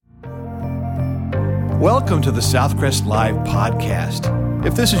Welcome to the Southcrest Live podcast.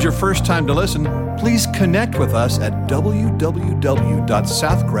 If this is your first time to listen, please connect with us at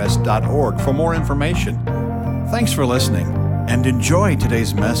www.southcrest.org for more information. Thanks for listening and enjoy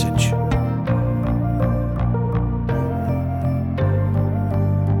today's message.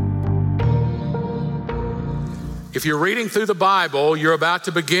 If you're reading through the Bible, you're about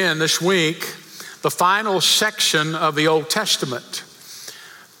to begin this week the final section of the Old Testament,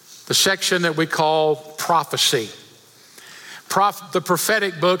 the section that we call prophecy. The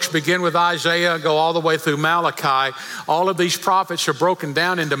prophetic books begin with Isaiah, go all the way through Malachi. All of these prophets are broken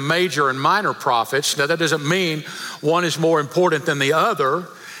down into major and minor prophets. Now, that doesn't mean one is more important than the other.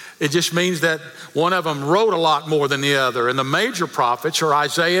 It just means that one of them wrote a lot more than the other. And the major prophets are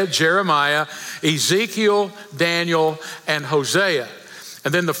Isaiah, Jeremiah, Ezekiel, Daniel, and Hosea.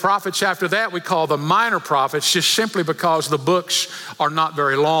 And then the prophets after that we call the minor prophets, just simply because the books are not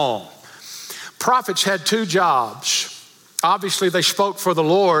very long. Prophets had two jobs. Obviously, they spoke for the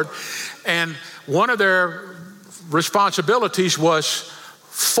Lord, and one of their responsibilities was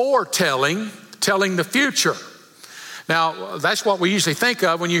foretelling, telling the future. Now, that's what we usually think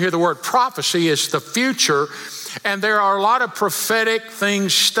of when you hear the word prophecy, is the future. And there are a lot of prophetic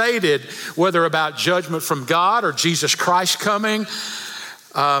things stated, whether about judgment from God or Jesus Christ coming.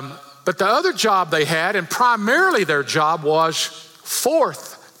 But the other job they had, and primarily their job, was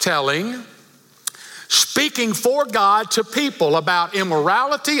forthtelling, speaking for God to people about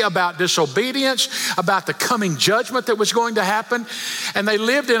immorality, about disobedience, about the coming judgment that was going to happen. And they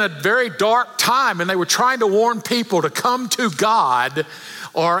lived in a very dark time, and they were trying to warn people to come to God,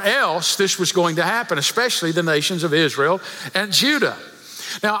 or else this was going to happen, especially the nations of Israel and Judah.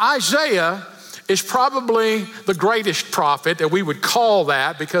 Now, Isaiah is probably the greatest prophet that we would call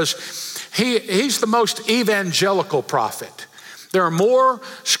that, because he's the most evangelical prophet. There are more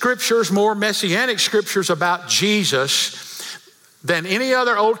scriptures, more messianic scriptures about Jesus than any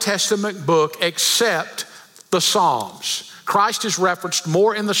other Old Testament book except the Psalms. Christ is referenced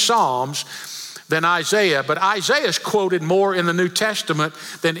more in the Psalms than Isaiah, but Isaiah is quoted more in the New Testament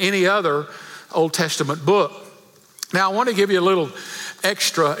than any other Old Testament book. Now, I want to give you a little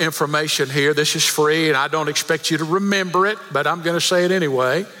extra information here. This is free, and I don't expect you to remember it, but I'm going to say it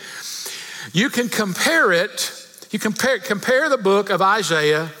anyway. You can compare it. You compare the book of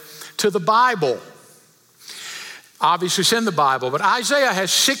Isaiah to the Bible. Obviously, it's in the Bible, but Isaiah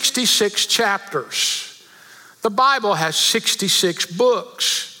has 66 chapters. The Bible has 66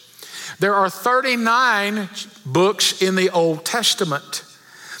 books. There are 39 books in the Old Testament.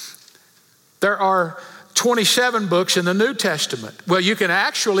 There are 27 books in the New Testament. Well, you can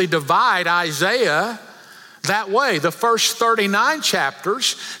actually divide Isaiah that way. The first 39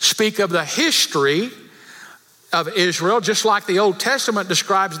 chapters speak of the history of Israel, just like the Old Testament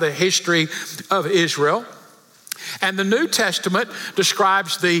describes the history of Israel. And the New Testament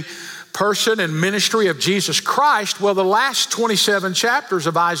describes the person and ministry of Jesus Christ. Well, the last 27 chapters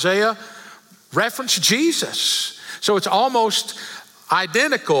of Isaiah reference Jesus. So it's almost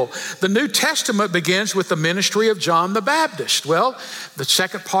identical. The New Testament begins with the ministry of John the Baptist. Well, the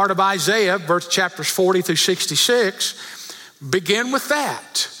second part of Isaiah, chapters 40 through 66, begin with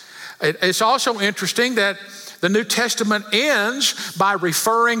that. It's also interesting that the New Testament ends by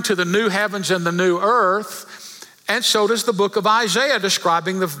referring to the new heavens and the new earth, and so does the book of Isaiah,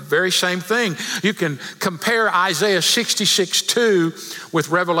 describing the very same thing. You can compare Isaiah 66:2 with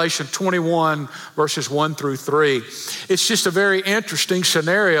Revelation 21, verses 1 through 3. It's just a very interesting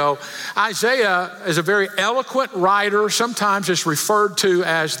scenario. Isaiah is a very eloquent writer. Sometimes it's referred to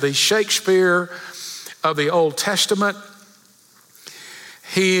as the Shakespeare of the Old Testament.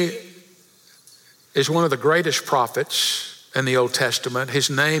 He is one of the greatest prophets in the Old Testament. His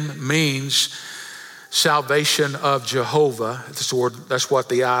name means salvation of Jehovah. That's what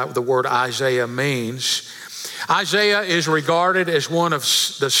the word Isaiah means. Isaiah is regarded as one of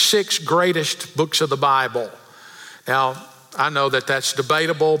the 6 greatest books of the Bible. Now, I know that that's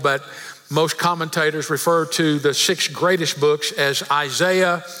debatable, but most commentators refer to the 6 greatest books as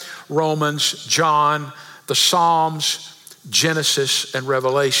Isaiah, Romans, John, the Psalms, Genesis, and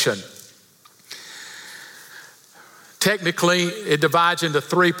Revelation. Technically, it divides into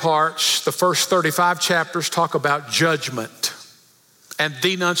 3 parts. The first 35 chapters talk about judgment and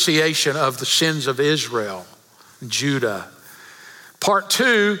denunciation of the sins of Israel and Judah. Part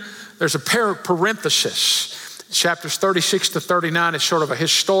 2, there's a parenthesis. Chapters 36 to 39 is sort of a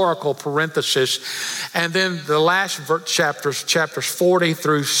historical parenthesis. And then the last chapters 40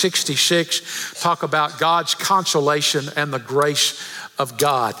 through 66, talk about God's consolation and the grace of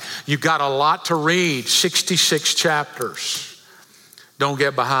God. You've got a lot to read, 66 chapters. Don't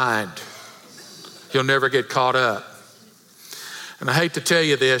get behind. You'll never get caught up. And I hate to tell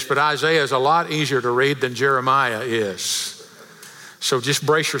you this, but Isaiah is a lot easier to read than Jeremiah is. So just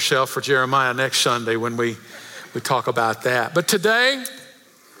brace yourself for Jeremiah next Sunday when we talk about that. But today,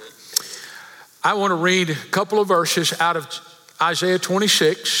 I want to read a couple of verses out of Isaiah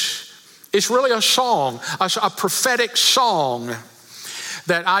 26. It's really a song, a prophetic song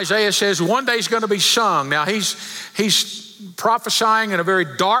that Isaiah says one day is going to be sung. Now, he's prophesying in a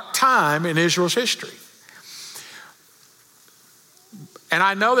very dark time in Israel's history. And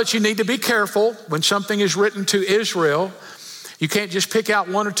I know that you need to be careful when something is written to Israel. You can't just pick out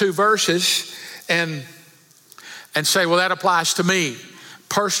one or two verses and say, well, that applies to me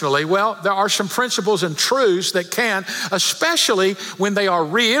personally. Well, there are some principles and truths that can, especially when they are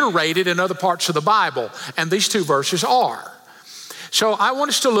reiterated in other parts of the Bible. And these two verses are. So I want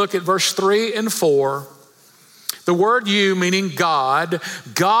us to look at verse 3 and 4. The word you, meaning God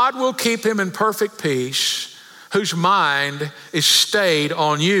will keep him in perfect peace, whose mind is stayed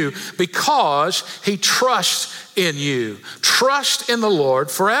on you, because he trusts in you. Trust in the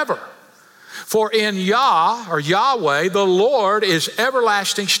Lord forever. For in Yah, or Yahweh, the Lord is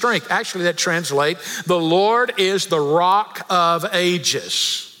everlasting strength. Actually, that translates, the Lord is the rock of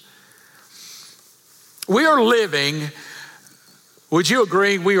ages. We are living, would you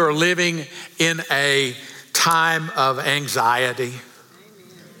agree, we are living in a time of anxiety?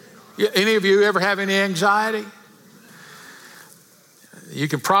 Any of you ever have any anxiety? You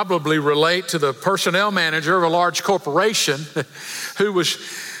can probably relate to the personnel manager of a large corporation who was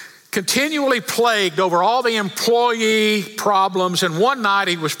continually plagued over all the employee problems. And one night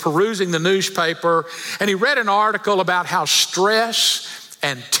he was perusing the newspaper and he read an article about how stress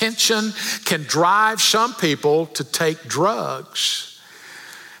and tension can drive some people to take drugs.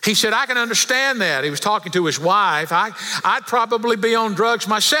 He said, I can understand that. He was talking to his wife. I'd probably be on drugs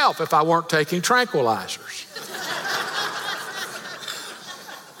myself if I weren't taking tranquilizers.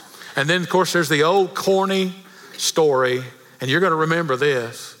 And then, of course, there's the old corny story, and you're going to remember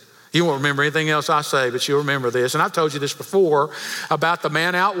this. You won't remember anything else I say, but you'll remember this. And I've told you this before about the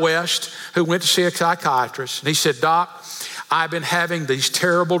man out west who went to see a psychiatrist. And he said, Doc, I've been having these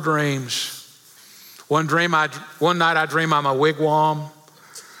terrible dreams. One night I dream I'm a wigwam.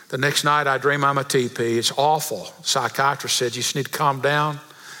 The next night I dream I'm a teepee. It's awful. The psychiatrist said, you just need to calm down.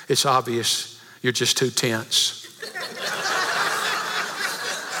 It's obvious you're just too tense.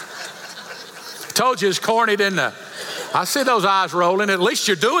 Told you it's corny, didn't I? I see those eyes rolling. At least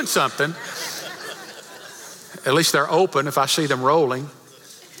you're doing something. At least they're open if I see them rolling.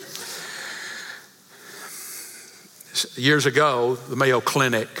 Years ago, the Mayo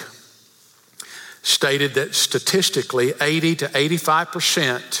Clinic stated that statistically 80 to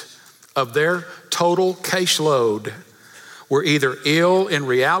 85% of their total caseload were either ill in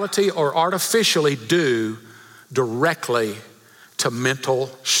reality or artificially due directly to mental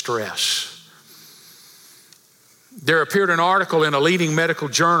stress. There appeared an article in a leading medical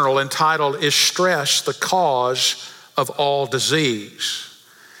journal entitled, Is Stress the Cause of All Disease?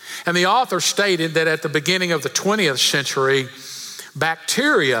 And the author stated that at the beginning of the 20th century,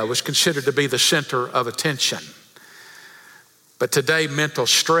 bacteria was considered to be the center of attention. But today, mental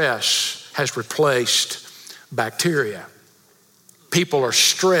stress has replaced bacteria. People are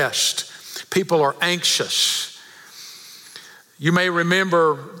stressed. People are anxious. You may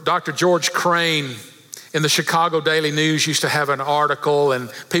remember Dr. George Crane in the Chicago Daily News used to have an article,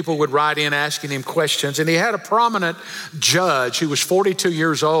 and people would write in asking him questions. And he had a prominent judge who was 42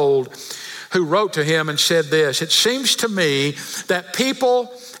 years old who wrote to him and said this, it seems to me that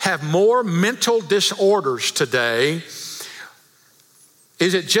people have more mental disorders today.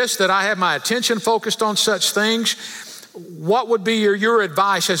 Is it just that I have my attention focused on such things? What would be your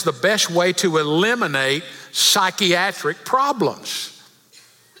advice as the best way to eliminate psychiatric problems?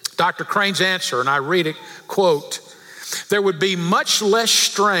 Dr. Crane's answer, and I read it, quote, there would be much less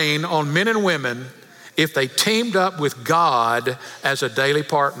strain on men and women if they teamed up with God as a daily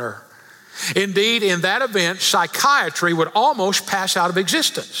partner. Indeed, in that event, psychiatry would almost pass out of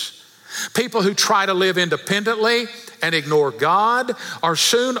existence. People who try to live independently and ignore God are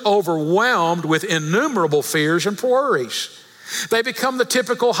soon overwhelmed with innumerable fears and worries. They become the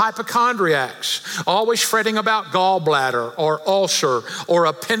typical hypochondriacs, always fretting about gallbladder or ulcer or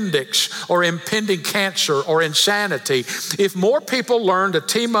appendix or impending cancer or insanity. If more people learn to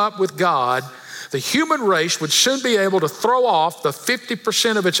team up with God, the human race would soon be able to throw off the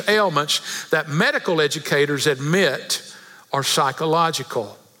 50% of its ailments that medical educators admit are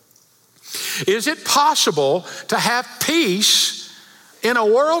psychological. Is it possible to have peace in a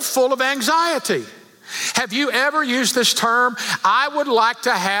world full of anxiety? Have you ever used this term? I would like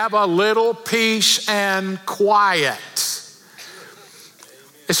to have a little peace and quiet.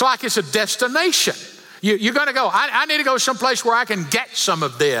 It's like it's a destination. You're going to go, I need to go someplace where I can get some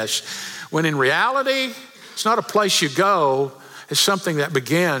of this. When in reality, it's not a place you go. It's something that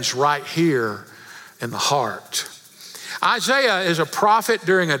begins right here in the heart. Isaiah is a prophet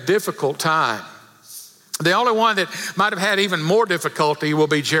during a difficult time. The only one that might have had even more difficulty will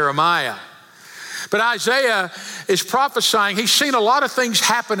be Jeremiah. But Isaiah is prophesying. He's seen a lot of things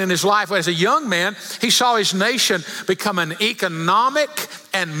happen in his life. As a young man, he saw his nation become an economic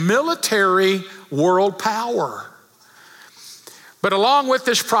and military world power. But along with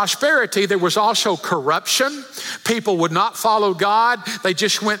this prosperity, there was also corruption. People would not follow God. They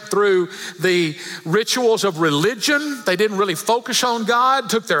just went through the rituals of religion. They didn't really focus on God,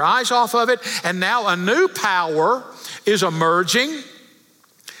 took their eyes off of it. And now a new power is emerging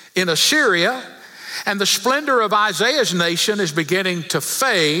in Assyria. And the splendor of Isaiah's nation is beginning to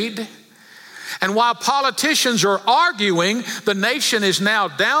fade. And while politicians are arguing, the nation is now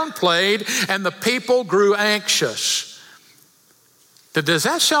downplayed and the people grew anxious. Does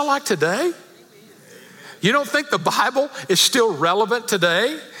that sound like today? You don't think the Bible is still relevant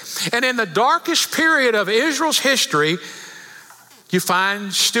today? And in the darkest period of Israel's history, you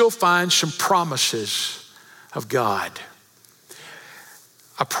still find some promises of God.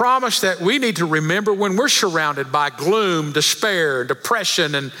 A promise that we need to remember when we're surrounded by gloom, despair,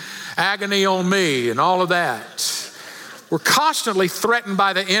 depression, and agony on me and all of that. We're constantly threatened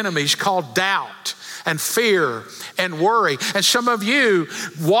by the enemies called doubt and fear and worry. And some of you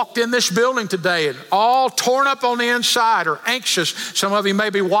walked in this building today and all torn up on the inside or anxious. Some of you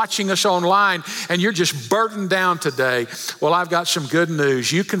may be watching us online and you're just burdened down today. Well, I've got some good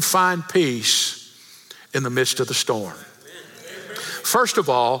news. You can find peace in the midst of the storm. First of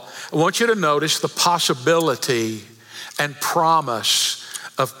all, I want you to notice the possibility and promise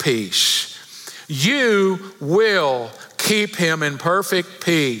of peace. You will keep him in perfect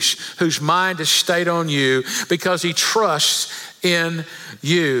peace, whose mind is stayed on you because he trusts in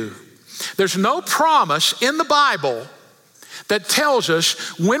you. There's no promise in the Bible that tells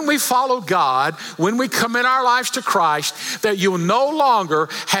us when we follow God, when we commit our lives to Christ, that you'll no longer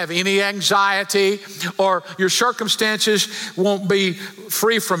have any anxiety or your circumstances won't be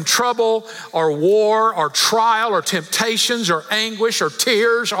free from trouble or war or trial or temptations or anguish or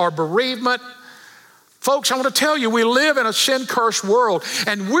tears or bereavement. Folks, I want to tell you, we live in a sin-cursed world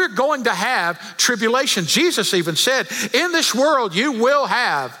and we're going to have tribulation. Jesus even said, in this world you will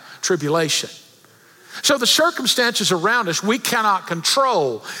have tribulation. So the circumstances around us we cannot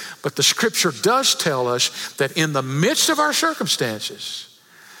control, but the scripture does tell us that in the midst of our circumstances,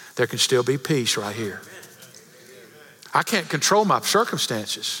 there can still be peace right here. I can't control my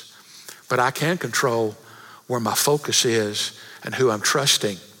circumstances, but I can control where my focus is and who I'm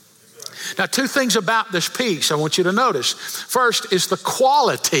trusting. Now, two things about this peace I want you to notice. First is the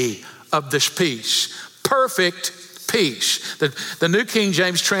quality of this peace. Perfect peace. The New King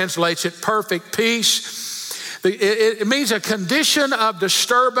James translates it perfect peace. It means a condition of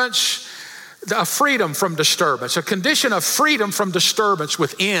disturbance, a freedom from disturbance, a condition of freedom from disturbance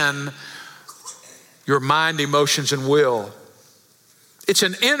within your mind, emotions, and will. It's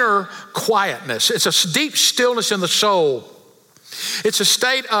an inner quietness. It's a deep stillness in the soul. It's a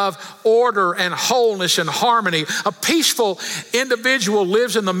state of order and wholeness and harmony. A peaceful individual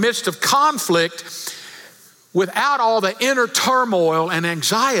lives in the midst of conflict without all the inner turmoil and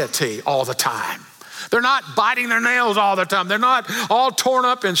anxiety all the time. They're not biting their nails all the time. They're not all torn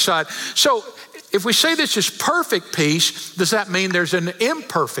up inside. So if we say this is perfect peace, does that mean there's an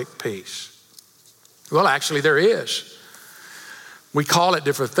imperfect peace? Well, actually there is. We call it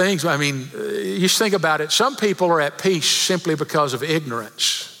different things. I mean, you just think about it. Some people are at peace simply because of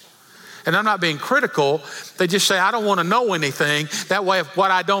ignorance. And I'm not being critical. They just say, I don't want to know anything. That way, what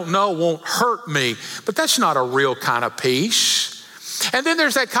I don't know won't hurt me. But that's not a real kind of peace. And then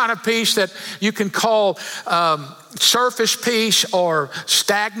there's that kind of peace that you can call surface peace or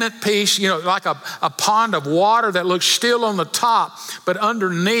stagnant peace, like a pond of water that looks still on the top, but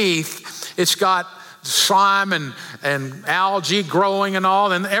underneath it's got slime and algae growing and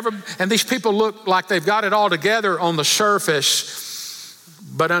all. And these people look like they've got it all together on the surface,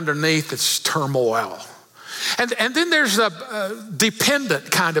 but underneath it's turmoil. And then there's the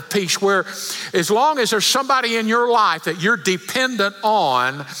dependent kind of peace where as long as there's somebody in your life that you're dependent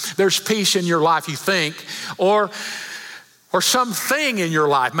on, there's peace in your life, you think, or something in your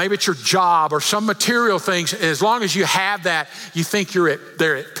life. Maybe it's your job or some material things. As long as you have that, you think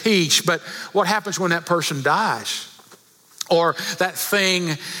they're at peace. But what happens when that person dies? Or that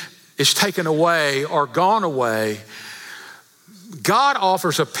thing is taken away or gone away, God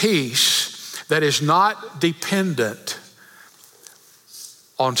offers a peace that is not dependent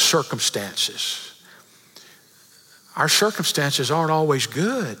on circumstances. Our circumstances aren't always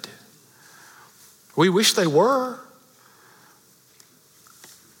good. We wish they were.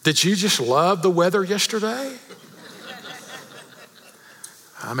 Did you just love the weather yesterday?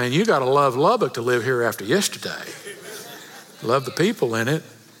 I mean, you got to love Lubbock to live here after yesterday. Love the people in it.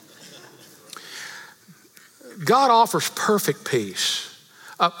 God offers perfect peace,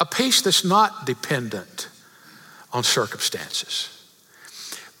 a peace that's not dependent on circumstances.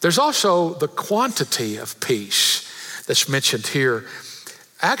 There's also the quantity of peace that's mentioned here.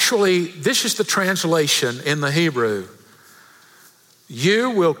 Actually, this is the translation in the Hebrew. You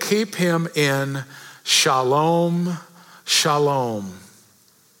will keep him in shalom, shalom.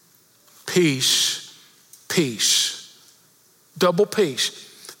 Peace, peace, double peace.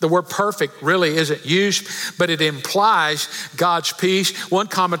 The word perfect really isn't used, but it implies God's peace. One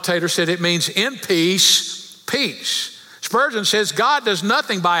commentator said it means in peace, peace. Spurgeon says God does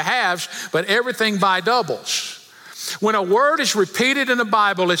nothing by halves, but everything by doubles. When a word is repeated in the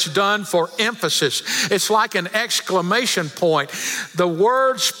Bible, it's done for emphasis. It's like an exclamation point. The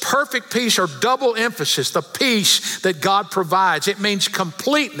words perfect peace are double emphasis, the peace that God provides. It means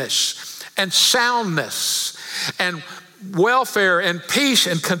completeness and soundness and welfare and peace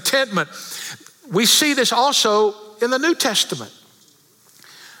and contentment. We see this also in the New Testament.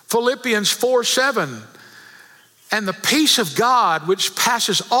 Philippians 4:7, and the peace of God, which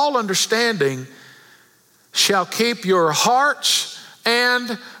passes all understanding, shall keep your hearts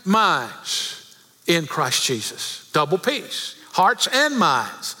and minds in Christ Jesus. Double peace, hearts and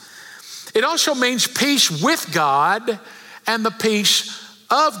minds. It also means peace with God and the peace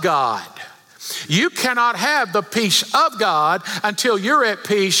of God. You cannot have the peace of God until you're at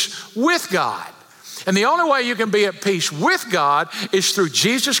peace with God. And the only way you can be at peace with God is through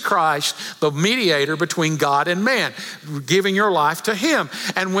Jesus Christ, the mediator between God and man, giving your life to him.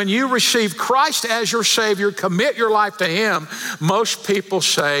 And when you receive Christ as your Savior, commit your life to him, most people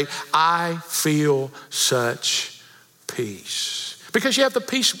say, I feel such peace. Because you have the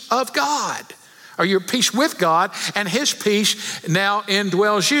peace of God, or your peace with God, and his peace now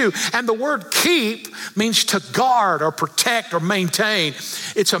indwells you. And the word keep means to guard or protect or maintain.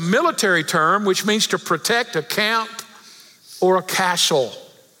 It's a military term which means to protect a camp or a castle.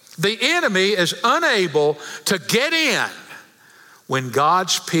 The enemy is unable to get in when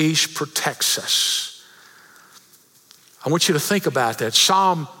God's peace protects us. I want you to think about that.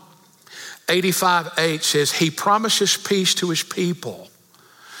 Psalm 85:8 says, he promises peace to his people.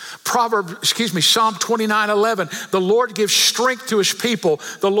 Psalm 29:11, the Lord gives strength to his people.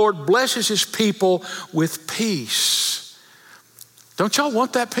 The Lord blesses his people with peace. Don't y'all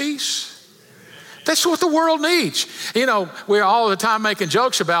want that peace? That's what the world needs. You know, we're all the time making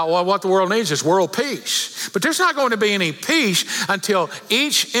jokes about, well, what the world needs is world peace. But there's not going to be any peace until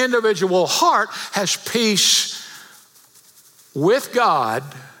each individual heart has peace with God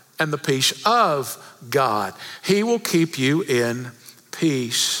and the peace of God. He will keep you in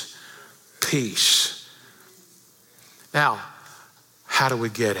peace. Peace. Now, how do we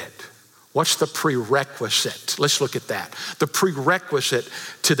get it? What's the prerequisite? Let's look at that. The prerequisite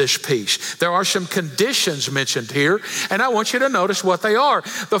to this peace. There are some conditions mentioned here, and I want you to notice what they are.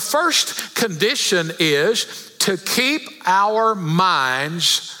 The first condition is to keep our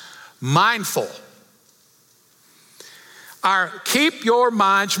minds mindful. Keep your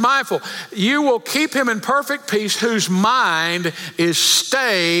minds mindful. You will keep him in perfect peace whose mind is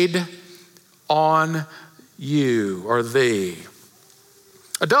stayed on you or thee.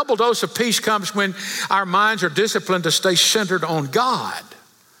 A double dose of peace comes when our minds are disciplined to stay centered on God.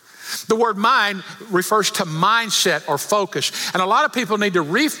 The word mind refers to mindset or focus. And a lot of people need to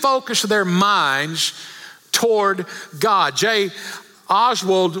refocus their minds toward God. J.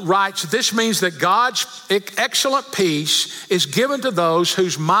 Oswald writes, this means that God's excellent peace is given to those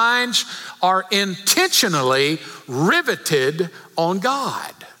whose minds are intentionally riveted on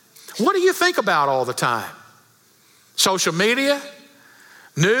God. What do you think about all the time? Social media?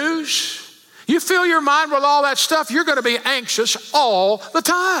 News? You fill your mind with all that stuff, you're going to be anxious all the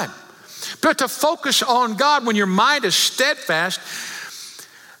time. But to focus on God when your mind is steadfast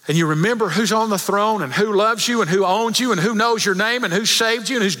and you remember who's on the throne and who loves you and who owns you and who knows your name and who saved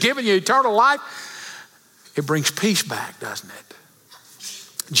you and who's given you eternal life, it brings peace back, doesn't it?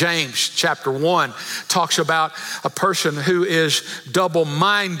 James chapter 1 talks about a person who is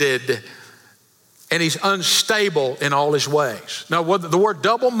double-minded and he's unstable in all his ways. Now, what the word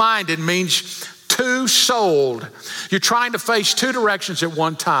double-minded means two-souled. You're trying to face two directions at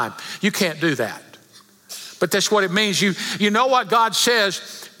one time. You can't do that. But that's what it means. You know what God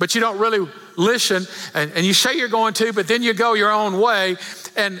says, but you don't really listen. And you say you're going to, but then you go your own way.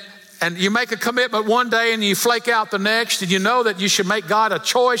 And you make a commitment one day and you flake out the next. And you know that you should make God a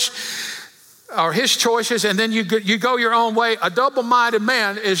choice or his choices. And then you go your own way. A double-minded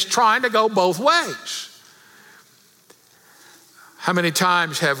man is trying to go both ways. How many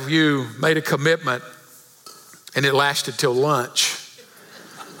times have you made a commitment and it lasted till lunch?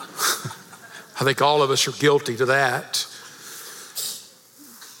 I think all of us are guilty to that.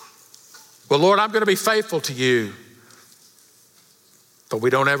 Well, Lord, I'm going to be faithful to you. But we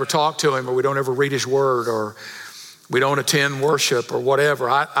don't ever talk to him, or we don't ever read his word, or we don't attend worship or whatever.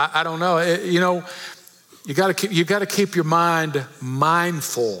 I don't know. You got to keep your mind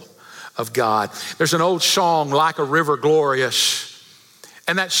mindful of God. There's an old song, Like a River Glorious.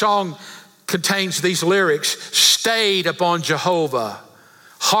 And that song contains these lyrics: stayed upon Jehovah,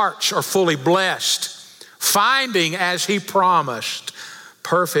 hearts are fully blessed, finding as he promised,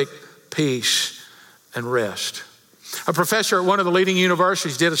 perfect peace and rest. A professor at one of the leading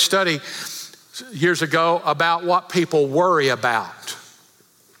universities did a study years ago about what people worry about.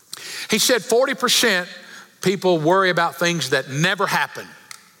 He said 40% people worry about things that never happen.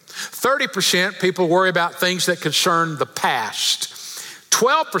 30% people worry about things that concern the past.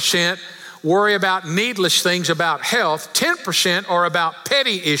 12% worry about needless things about health. 10% are about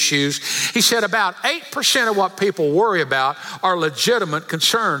petty issues. He said about 8% of what people worry about are legitimate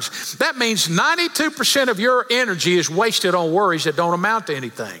concerns. That means 92% of your energy is wasted on worries that don't amount to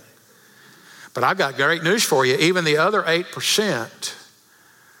anything. But I've got great news for you. Even the other 8%,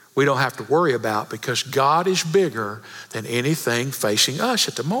 we don't have to worry about, because God is bigger than anything facing us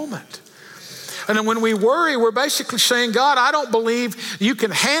at the moment. And then when we worry, we're basically saying, God, I don't believe you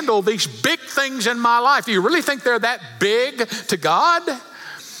can handle these big things in my life. Do you really think they're that big to God?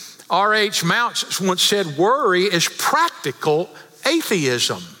 R.H. Mounce once said, worry is practical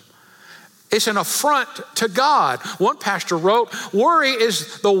atheism. It's an affront to God. One pastor wrote, worry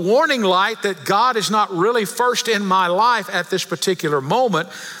is the warning light that God is not really first in my life at this particular moment,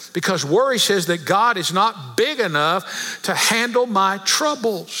 because worry says that God is not big enough to handle my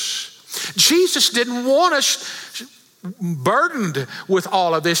troubles. Jesus didn't want us burdened with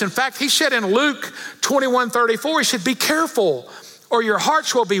all of this. In fact, he said in Luke 21:34, he said, be careful, or your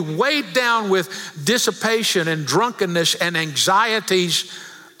hearts will be weighed down with dissipation and drunkenness and anxieties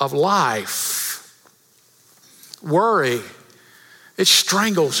of life. Worry, it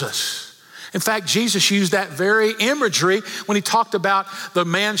strangles us. In fact, Jesus used that very imagery when he talked about the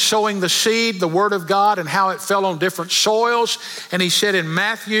man sowing the seed, the word of God, and how it fell on different soils. And he said in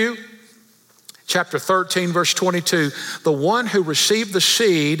Matthew chapter 13, verse 22, the one who received the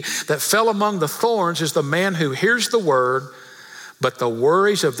seed that fell among the thorns is the man who hears the word, but the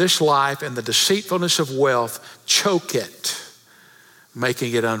worries of this life and the deceitfulness of wealth choke it,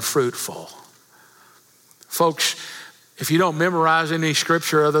 making it unfruitful. Folks, if you don't memorize any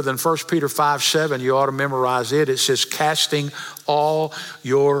scripture other than 1 Peter 5:7, you ought to memorize it. It says, casting all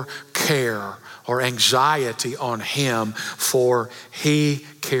your care or anxiety on him, for he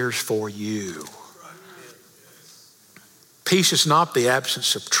cares for you. Peace is not the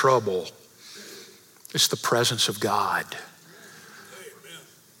absence of trouble. It's the presence of God.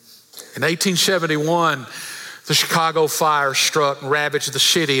 In 1871, the Chicago fire struck and ravaged the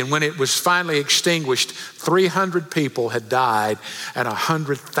city, and when it was finally extinguished, 300 people had died and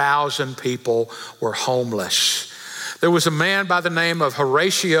 100,000 people were homeless. There was a man by the name of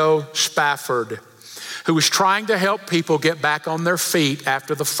Horatio Spafford who was trying to help people get back on their feet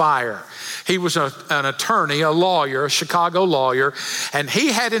after the fire. He was an attorney, a lawyer, a Chicago lawyer, and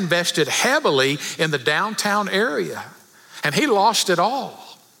he had invested heavily in the downtown area, and he lost it all.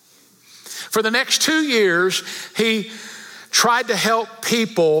 For the next 2 years, he tried to help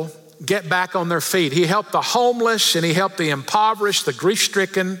people get back on their feet. He helped the homeless, and he helped the impoverished, the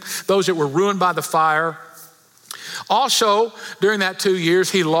grief-stricken, those that were ruined by the fire. Also, during that 2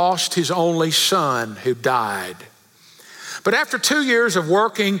 years, he lost his only son who died. But after 2 years of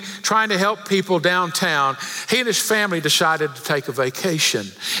working, trying to help people downtown, he and his family decided to take a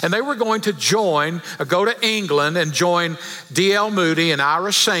vacation. And they were going to go to England and join D.L. Moody and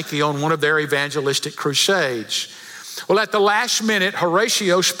Ira Sankey on one of their evangelistic crusades. Well, at the last minute,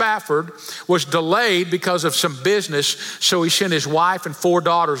 Horatio Spafford was delayed because of some business, so he sent his wife and 4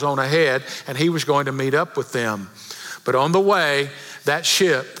 daughters on ahead, and he was going to meet up with them. But on the way, that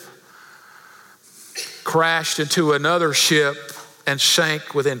ship crashed into another ship and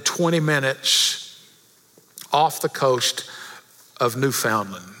sank within 20 minutes off the coast of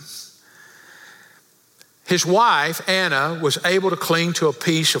Newfoundland. his wife, Anna, was able to cling to a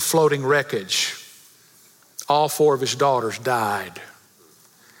piece of floating wreckage. All 4 of his daughters died.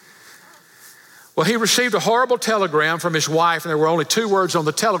 Well, he received a horrible telegram from his wife, and there were only 2 words on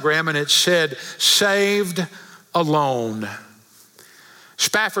the telegram, and it said, "Saved alone."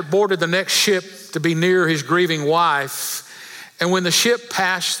 Spafford boarded the next ship to be near his grieving wife, and when the ship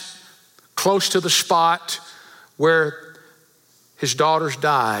passed close to the spot where his daughters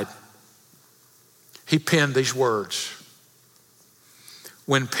died, he penned these words: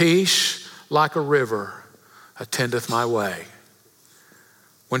 "When peace like a river attendeth my way,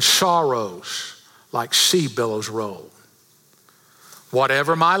 when sorrows like sea billows roll,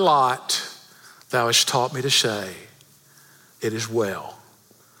 whatever my lot, thou hast taught me to say, it is well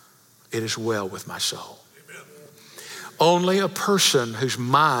with my soul." Amen. Only a person whose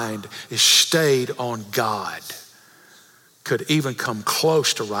mind is stayed on God could even come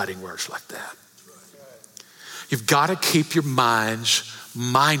close to writing words like that. You've got to keep your minds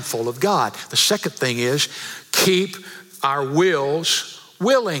mindful of God. The second thing is keep our wills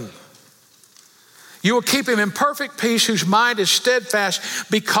willing. You will keep him in perfect peace whose mind is steadfast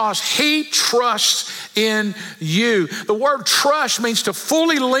because he trusts in you. The word trust means to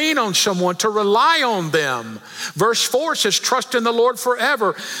fully lean on someone, to rely on them. Verse 4 says, "Trust in the Lord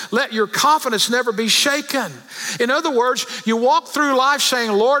forever. Let your confidence never be shaken." In other words, you walk through life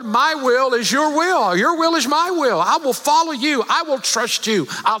saying, "Lord, my will is your will. Your will is my will. I will follow you. I will trust you.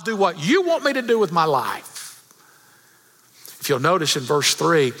 I'll do what you want me to do with my life." If you'll notice in verse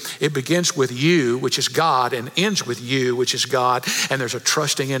 3, it begins with you, which is God, and ends with you, which is God, and there's a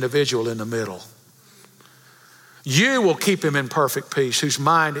trusting individual in the middle. You will keep him in perfect peace, whose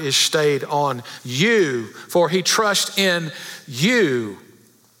mind is stayed on you, for he trusts in you.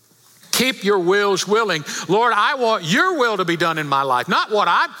 Keep your wills willing. Lord, I want your will to be done in my life, not what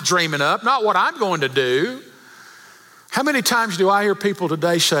I'm dreaming up, not what I'm going to do. How many times do I hear people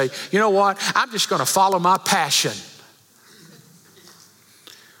today say, "You know what, I'm just going to follow my passion"?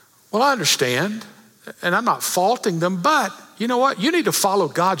 Well, I understand, and I'm not faulting them, but you know what? You need to follow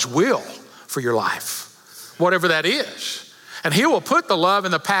God's will for your life, whatever that is. And he will put the love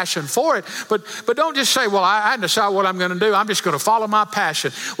and the passion for it, but don't just say, "Well, I decide what I'm going to do. I'm just going to follow my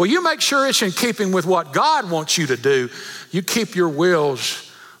passion." Well, you make sure it's in keeping with what God wants you to do. You keep your wills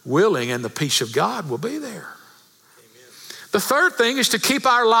willing, and the peace of God will be there. Amen. The third thing is to keep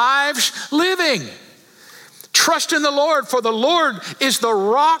our lives living. Trust in the Lord, for the Lord is the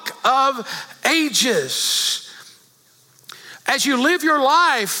rock of ages. As you live your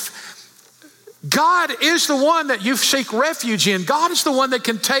life, God is the one that you seek refuge in. God is the one that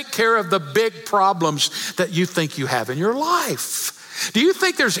can take care of the big problems that you think you have in your life. Do you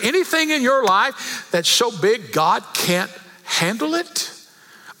think there's anything in your life that's so big God can't handle it?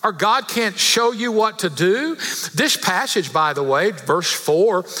 Or God can't show you what to do? This passage, by the way, verse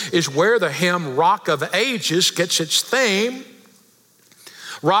 4, is where the hymn Rock of Ages gets its theme.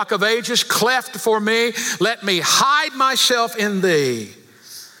 Rock of Ages, cleft for me, let me hide myself in thee.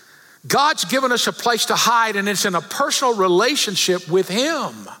 God's given us a place to hide, and it's in a personal relationship with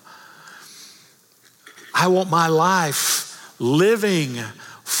him. I want my life living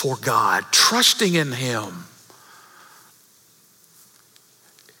for God, trusting in him.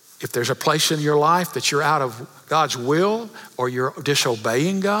 If there's a place in your life that you're out of God's will or you're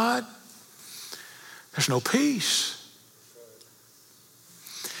disobeying God, there's no peace.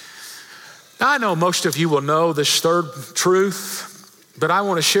 Now, I know most of you will know this third truth, but I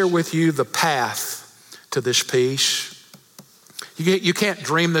want to share with you the path to this peace. You can't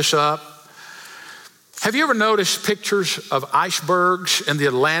dream this up. Have you ever noticed pictures of icebergs in the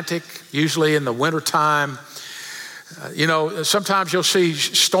Atlantic, usually in the wintertime? Sometimes you'll see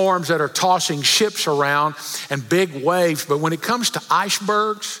storms that are tossing ships around and big waves, but when it comes to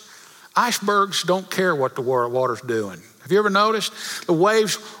icebergs don't care what the water's doing. Have you ever noticed? The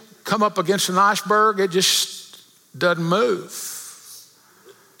waves come up against an iceberg, it just doesn't move.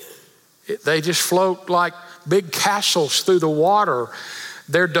 They just float like big castles through the water.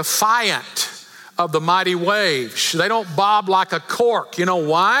 They're defiant of the mighty waves. They don't bob like a cork. You know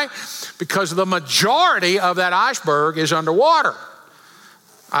why? Because the majority of that iceberg is underwater.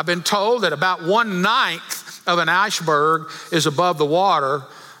 I've been told that about 1/9 of an iceberg is above the water.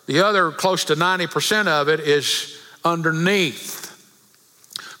 The other, close to 90% of it, is underneath.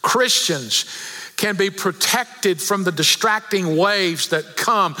 Christians can be protected from the distracting waves that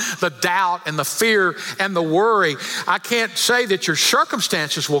come, the doubt and the fear and the worry. I can't say that your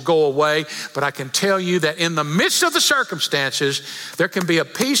circumstances will go away, but I can tell you that in the midst of the circumstances, there can be a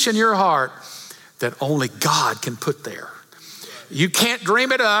peace in your heart that only God can put there. You can't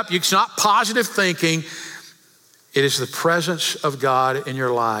dream it up. It's not positive thinking. It is the presence of God in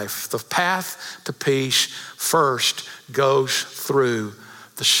your life. The path to peace first goes through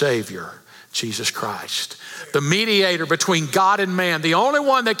the Savior, Jesus Christ. The mediator between God and man, the only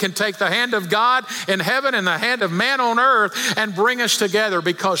one that can take the hand of God in heaven and the hand of man on earth and bring us together,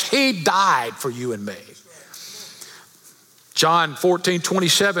 because he died for you and me. John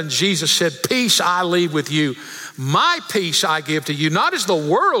 14:27, Jesus said, peace I leave with you. My peace I give to you. Not as the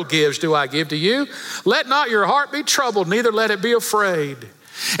world gives do I give to you. Let not your heart be troubled, neither let it be afraid.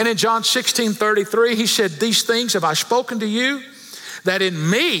 And in John 16:33, he said, these things have I spoken to you, that in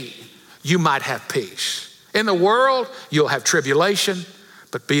me you might have peace. In the world you'll have tribulation,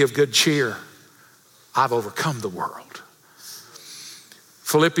 but be of good cheer. I've overcome the world.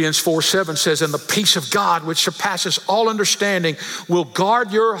 Philippians 4:7 says, and the peace of God, which surpasses all understanding, will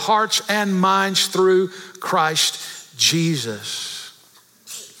guard your hearts and minds through Christ Jesus.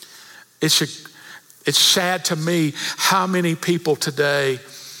 It's sad to me how many people today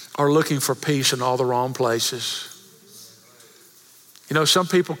are looking for peace in all the wrong places. You know, some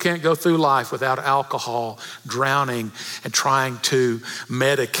people can't go through life without alcohol, drowning and trying to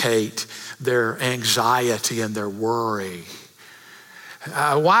medicate their anxiety and their worry.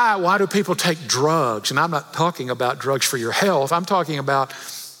 Why do people take drugs? And I'm not talking about drugs for your health. I'm talking about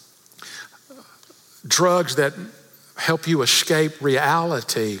drugs that help you escape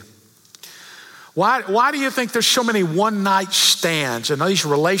reality. Why do you think there's so many one-night stands and these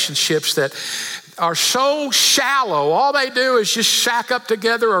relationships that are so shallow? All they do is just shack up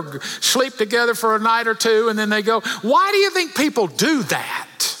together or sleep together for a night or two and then they go. Why do you think people do that?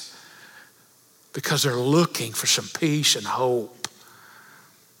 Because they're looking for some peace and hope.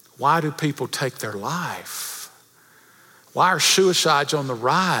 Why do people take their life? Why are suicides on the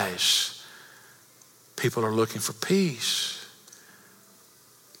rise? People are looking for peace.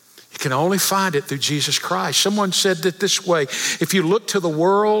 You can only find it through Jesus Christ. Someone said it this way: if you look to the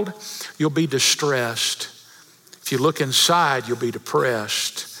world, you'll be distressed. If you look inside, you'll be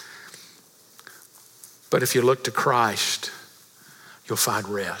depressed. But if you look to Christ, you'll find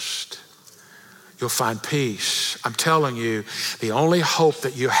rest. You'll find peace. I'm telling you, the only hope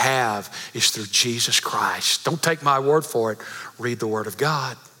that you have is through Jesus Christ. Don't take my word for it. Read the Word of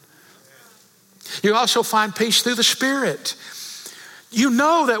God. You also find peace through the Spirit. You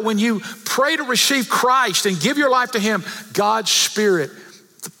know that when you pray to receive Christ and give your life to Him, God's Spirit,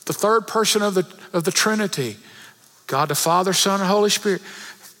 the third person of the Trinity, God the Father, Son, and Holy Spirit,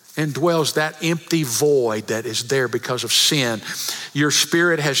 indwells that empty void that is there because of sin. Your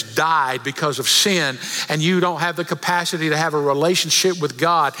spirit has died because of sin, and you don't have the capacity to have a relationship with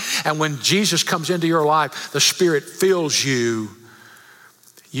God. And when Jesus comes into your life, the Spirit fills you.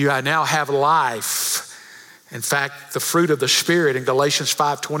 You now have life. In fact, the fruit of the Spirit in Galatians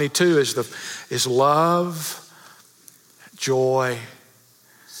 5:22 is love, joy,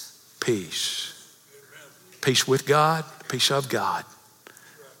 peace. Peace with God, peace of God.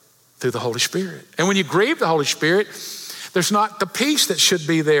 Through the Holy Spirit. And when you grieve the Holy Spirit, there's not the peace that should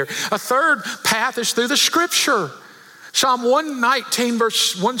be there. A third path is through the Scripture. Psalm 119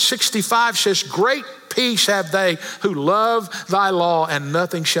 verse 165 says, great peace have they who love thy law, and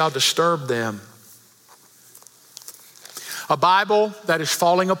nothing shall disturb them. A Bible that is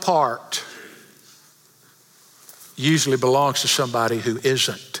falling apart usually belongs to somebody who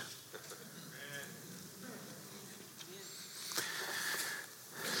isn't.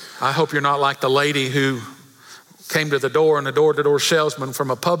 I hope you're not like the lady who came to the door, and the door-to-door salesman from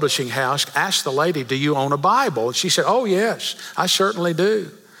a publishing house asked the lady, do you own a Bible? And she said, oh yes, I certainly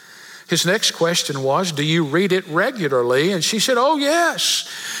do. His next question was, do you read it regularly? And she said, oh yes.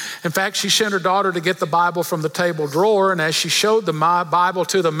 In fact, she sent her daughter to get the Bible from the table drawer, and as she showed the Bible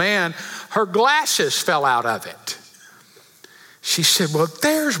to the man, her glasses fell out of it. She said, well,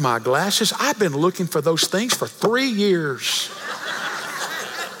 there's my glasses. I've been looking for those things for 3 years.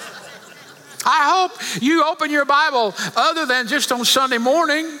 I hope you open your Bible other than just on Sunday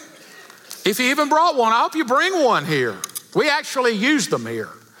morning. If you even brought one, I hope you bring one here. We actually use them here.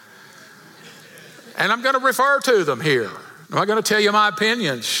 And I'm going to refer to them here. I'm not going to tell you my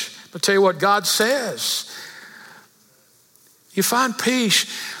opinions. I'm going to tell you what God says. You find peace.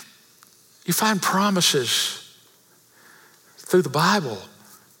 You find promises through the Bible.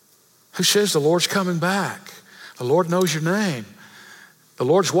 Who says the Lord's coming back? The Lord knows your name. The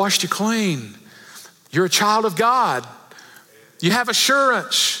Lord's washed you clean. You're a child of God. You have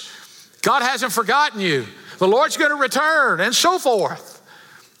assurance. God hasn't forgotten you. The Lord's going to return, and so forth.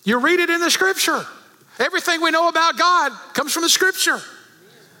 You read it in the Scripture. Everything we know about God comes from the Scripture.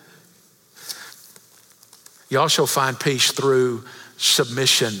 You also find peace through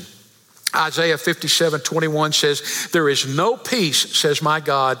submission. Isaiah 57:21 says, there is no peace, says my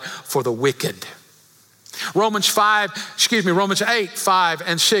God, for the wicked. Romans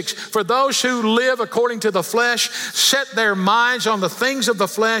 8:5-6. For those who live according to the flesh set their minds on the things of the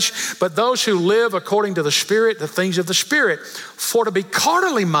flesh, but those who live according to the Spirit, the things of the Spirit. For to be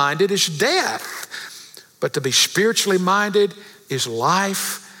carnally minded is death, but to be spiritually minded is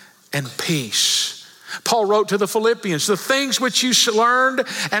life and peace. Paul wrote to the Philippians, the things which you learned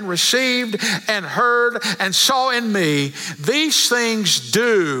and received and heard and saw in me, these things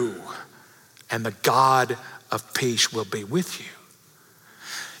do, and the God of peace will be with you.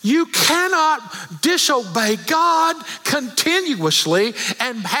 You cannot disobey God continuously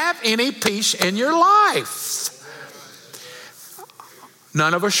and have any peace in your life.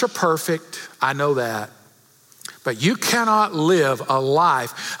 None of us are perfect, I know that. But you cannot live a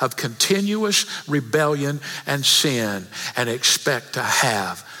life of continuous rebellion and sin and expect to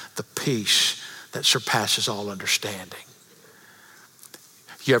have the peace that surpasses all understanding.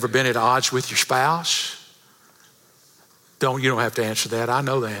 You ever been at odds with your spouse? You don't have to answer that. I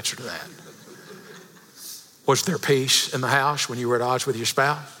know the answer to that. Was there peace in the house when you were at odds with your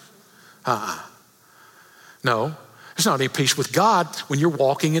spouse? No, there's not any peace with God when you're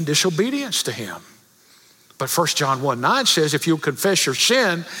walking in disobedience to Him. But 1 John 1:9 says, if you'll confess your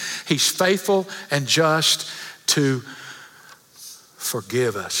sin, He's faithful and just to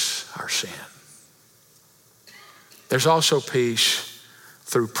forgive us our sin. There's also peace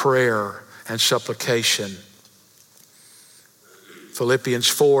through prayer and supplication. Philippians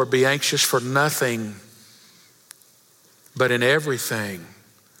 4, be anxious for nothing, but in everything,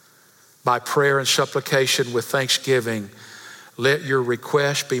 by prayer and supplication with thanksgiving, let your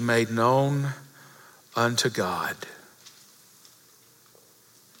request be made known unto God.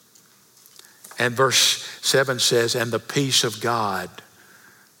 And verse 7 says, and the peace of God,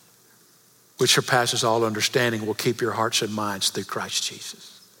 which surpasses all understanding, will keep your hearts and minds through Christ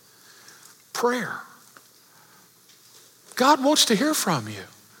Jesus. Prayer. God wants to hear from you.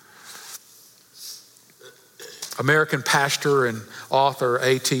 American pastor and author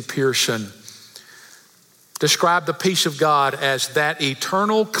A.T. Pierson described the peace of God as that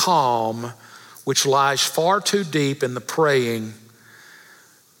eternal calm which lies far too deep in the praying,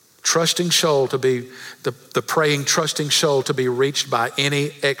 trusting soul to be the praying, trusting soul to be reached by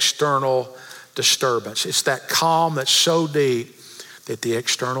any external disturbance. It's that calm that's so deep that the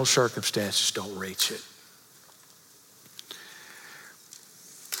external circumstances don't reach it.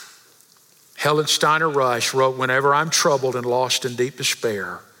 Helen Steiner Rush wrote, whenever I'm troubled and lost in deep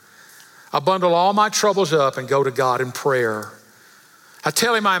despair, I bundle all my troubles up and go to God in prayer. I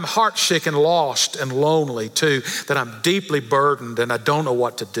tell Him I'm heartsick and lost and lonely too, that I'm deeply burdened and I don't know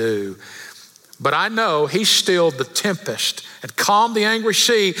what to do. But I know He stilled the tempest and calmed the angry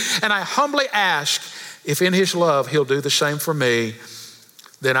sea, and I humbly ask if in His love He'll do the same for me.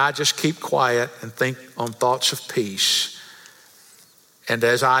 Then I just keep quiet and think on thoughts of peace. And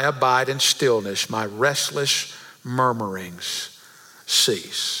as I abide in stillness, my restless murmurings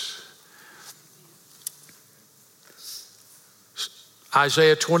cease.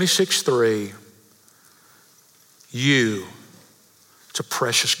 Isaiah 26:3, you, it's a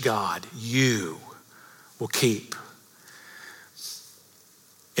precious God, you will keep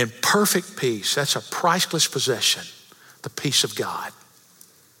in perfect peace. That's a priceless possession, the peace of God.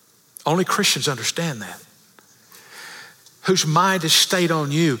 Only Christians understand that. Whose mind is stayed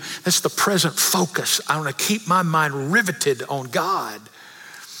on you. That's the present focus. I want to keep my mind riveted on God.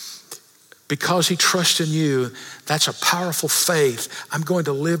 Because He trusts in you, that's a powerful faith. I'm going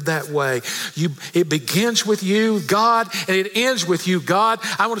to live that way. It begins with you, God, and it ends with you, God.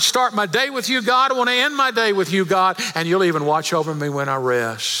 I want to start my day with you, God. I want to end my day with you, God, and you'll even watch over me when I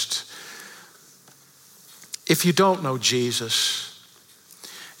rest. If you don't know Jesus,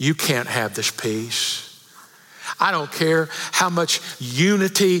 you can't have this peace. I don't care how much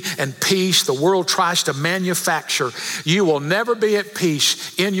unity and peace the world tries to manufacture. You will never be at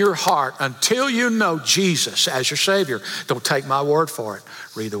peace in your heart until you know Jesus as your Savior. Don't take my word for it.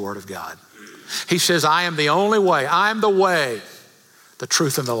 Read the Word of God. He says, I am the only way. I am the way, the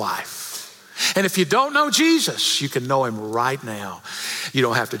truth, and the life. And if you don't know Jesus, you can know Him right now. You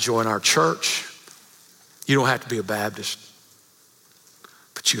don't have to join our church. You don't have to be a Baptist.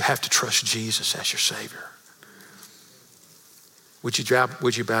 But you have to trust Jesus as your Savior. Would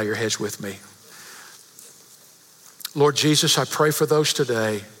you bow your heads with me? Lord Jesus, I pray for those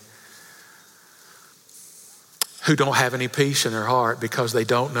today who don't have any peace in their heart because they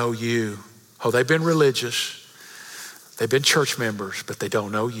don't know you. Oh, they've been religious. They've been church members, but they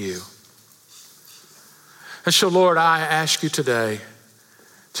don't know you. And so, Lord, I ask you today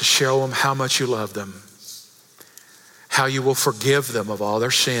to show them how much you love them, how you will forgive them of all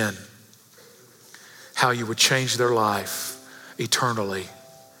their sin, how you would change their life eternally.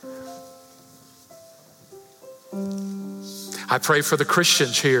 I pray for the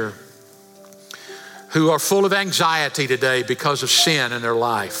Christians here who are full of anxiety today because of sin in their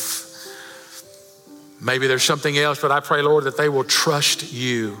life. Maybe there's something else, but I pray, Lord, that they will trust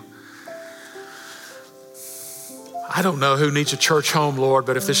you. I don't know who needs a church home, Lord,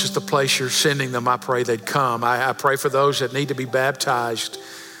 but if this is the place you're sending them, I pray they'd come. I pray for those that need to be baptized,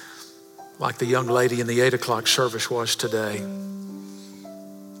 like the young lady in the 8 o'clock service was today.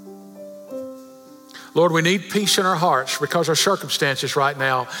 Lord, we need peace in our hearts because our circumstances right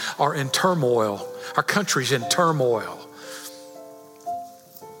now are in turmoil. Our country's in turmoil.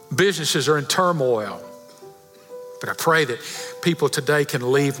 Businesses are in turmoil. But I pray that people today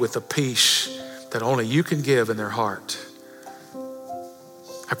can leave with a peace that only you can give in their heart.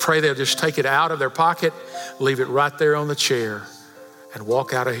 I pray they'll just take it out of their pocket, leave it right there on the chair, and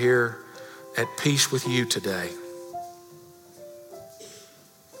walk out of here at peace with you today.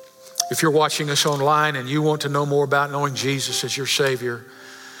 If you're watching us online and you want to know more about knowing Jesus as your Savior,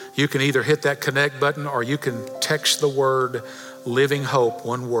 you can either hit that connect button or you can text the word Living Hope,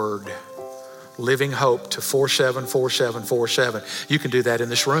 one word, Living Hope to 474747. You can do that in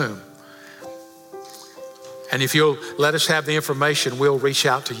this room. And if you'll let us have the information, we'll reach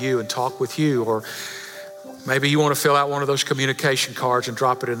out to you and talk with you. Or maybe you want to fill out one of those communication cards and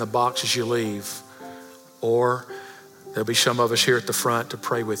drop it in the box as you leave. Or there'll be some of us here at the front to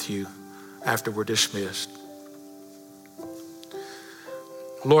pray with you after we're dismissed.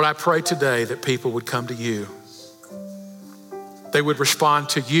 Lord, I pray today that people would come to you. They would respond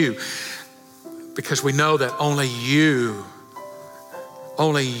to you because we know that only you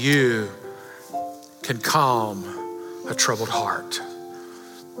can calm a troubled heart.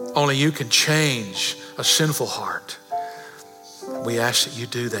 Only you can change a sinful heart. We ask that you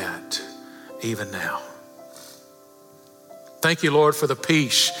do that even now. Thank you, Lord, for the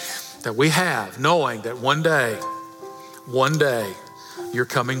peace that we have, knowing that one day, you're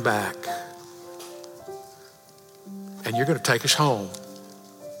coming back and you're going to take us home.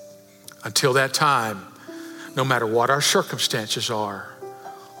 Until that time, no matter what our circumstances are,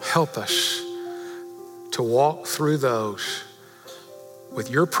 help us to walk through those with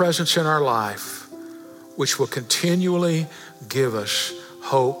your presence in our life, which will continually give us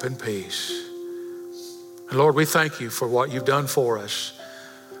hope and peace. And Lord, we thank you for what you've done for us.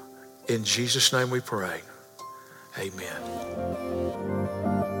 In Jesus' name we pray. Amen.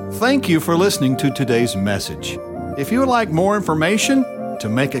 Thank you for listening to today's message. If you would like more information, to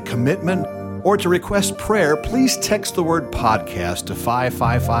make a commitment, or to request prayer, please text the word podcast to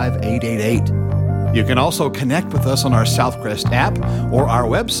 555-888. You can also connect with us on our Southcrest app or our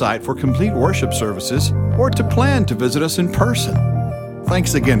website for complete worship services, or to plan to visit us in person.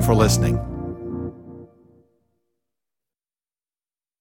 Thanks again for listening.